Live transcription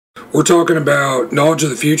We're talking about Knowledge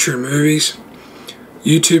of the Future in movies,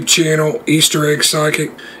 YouTube channel, Easter Egg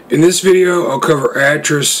Psychic. In this video, I'll cover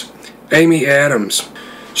actress Amy Adams.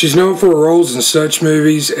 She's known for her roles in such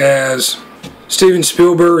movies as Steven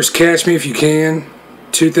Spielberg's Catch Me If You Can,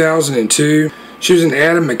 2002. She was in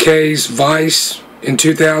Adam McKay's Vice in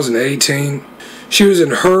 2018. She was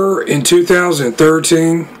in Her in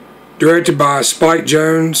 2013, directed by Spike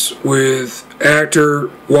Jonze with actor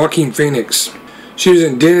Joaquin Phoenix. She was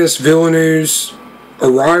in Denis Villeneuve's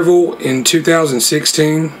Arrival in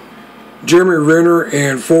 2016. Jeremy Renner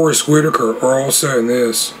and Forrest Whitaker are also in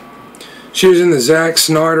this. She was in the Zack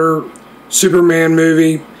Snyder Superman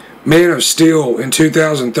movie Man of Steel in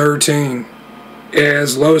 2013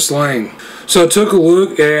 as Lois Lane. So I took a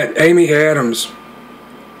look at Amy Adams.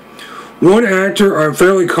 One actor I'm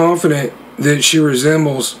fairly confident that she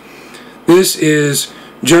resembles. This is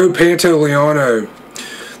Joe Pantoliano.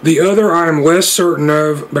 The other I am less certain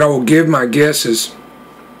of, but I will give my guesses.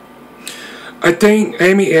 I think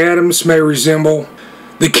Amy Adams may resemble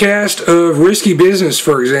the cast of Risky Business,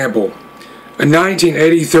 for example, a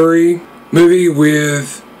 1983 movie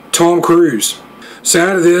with Tom Cruise. So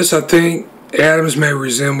out of this, I think Adams may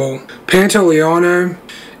resemble Pantoliano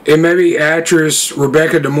and maybe actress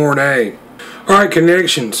Rebecca de Mornay. Alright,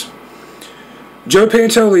 connections. Joe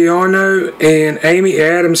Pantoliano and Amy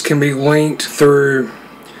Adams can be linked through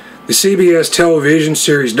the CBS television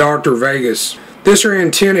series Dr. Vegas. This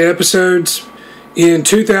ran 10 episodes in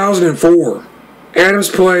 2004. Adams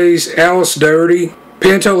plays Alice Doherty.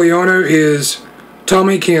 Pantoliano is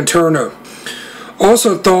Tommy Cantorno.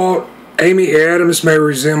 Also thought Amy Adams may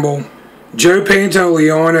resemble Joe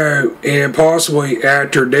Pantoliano and possibly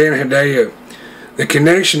actor Dan Hedaya. The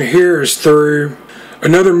connection here is through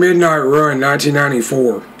Another Midnight Run,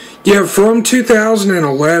 1994. Yeah, from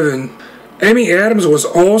 2011, Amy Adams was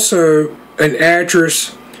also an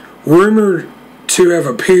actress rumored to have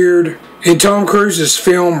appeared in Tom Cruise's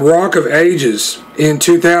film Rock of Ages in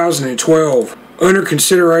 2012, under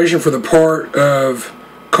consideration for the part of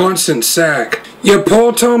Constance Sack. Yeah,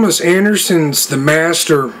 Paul Thomas Anderson's The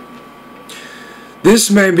Master. This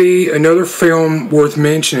may be another film worth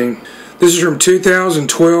mentioning. This is from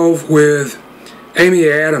 2012 with Amy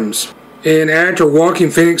Adams. And actor Joaquin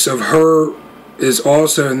Phoenix of Her is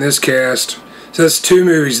also in this cast. So that's two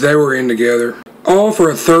movies they were in together. All for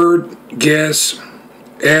a third guess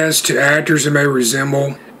as to actors that may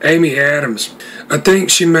resemble Amy Adams. I think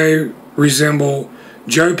she may resemble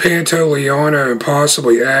Joe Pantoliano and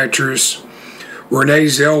possibly actress Renee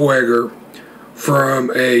Zellweger from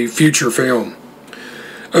a future film.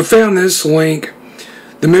 I found this link.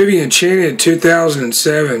 The movie Enchanted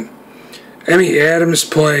 2007. Amy Adams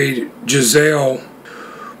played Giselle.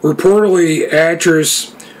 Reportedly,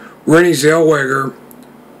 actress Renee Zellweger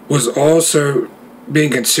was also being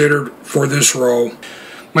considered for this role.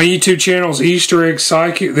 My YouTube channel is Easter Egg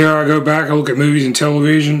Psychic. There I go back and look at movies and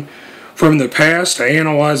television from the past. I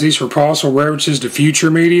analyze these for possible references to future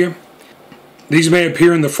media. These may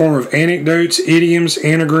appear in the form of anecdotes, idioms,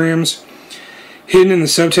 anagrams, hidden in the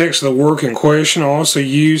subtext of the work in question. I also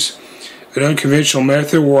use an unconventional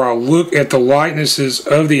method where I look at the likenesses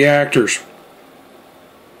of the actors.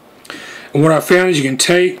 And what I found is you can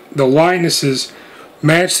take the likenesses,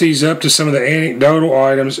 match these up to some of the anecdotal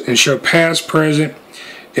items, and show past, present,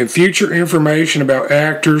 and future information about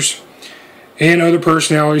actors and other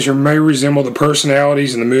personalities who may resemble the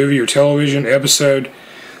personalities in the movie or television episode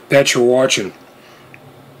that you're watching.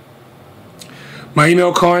 My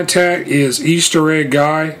email contact is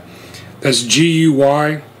eastereggguy, that's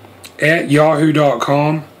G-U-Y,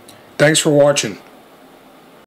 @yahoo.com. Thanks for watching.